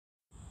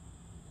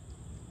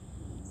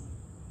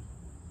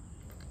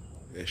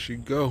There she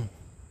go.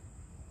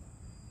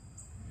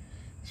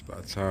 It's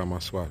about time I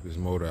swap this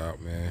motor out,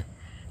 man.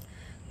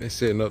 Been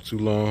sitting up too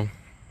long.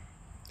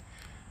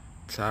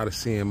 Tired of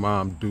seeing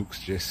Mom Dukes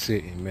just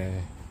sitting,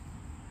 man.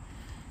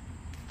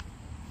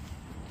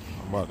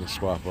 I'm about to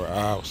swap her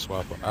out.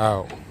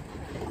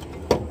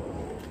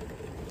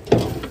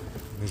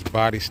 This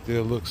body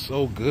still looks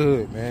so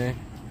good, man.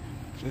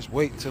 Just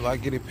wait till I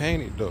get it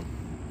painted, though.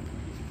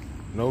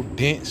 No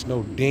dents,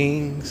 no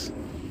dings.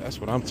 That's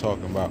what I'm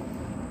talking about.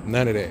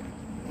 None of that.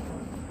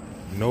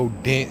 No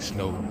dents,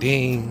 no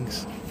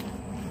dings.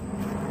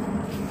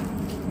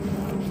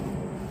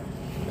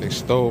 They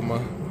stole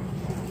my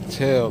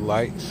tail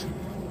lights.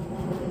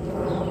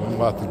 I'm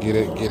about to get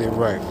it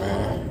right,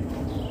 man.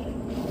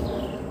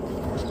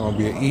 It's gonna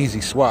be an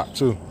easy swap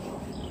too.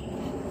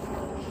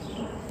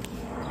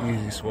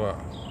 Easy swap.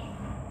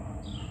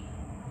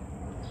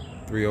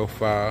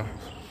 305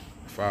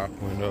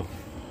 5.0.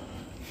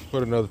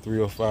 Put another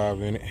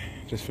 305 in it,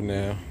 just for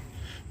now.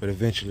 But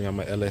eventually I'm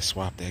gonna LS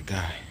swap that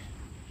guy.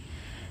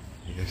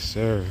 Yes,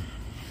 sir.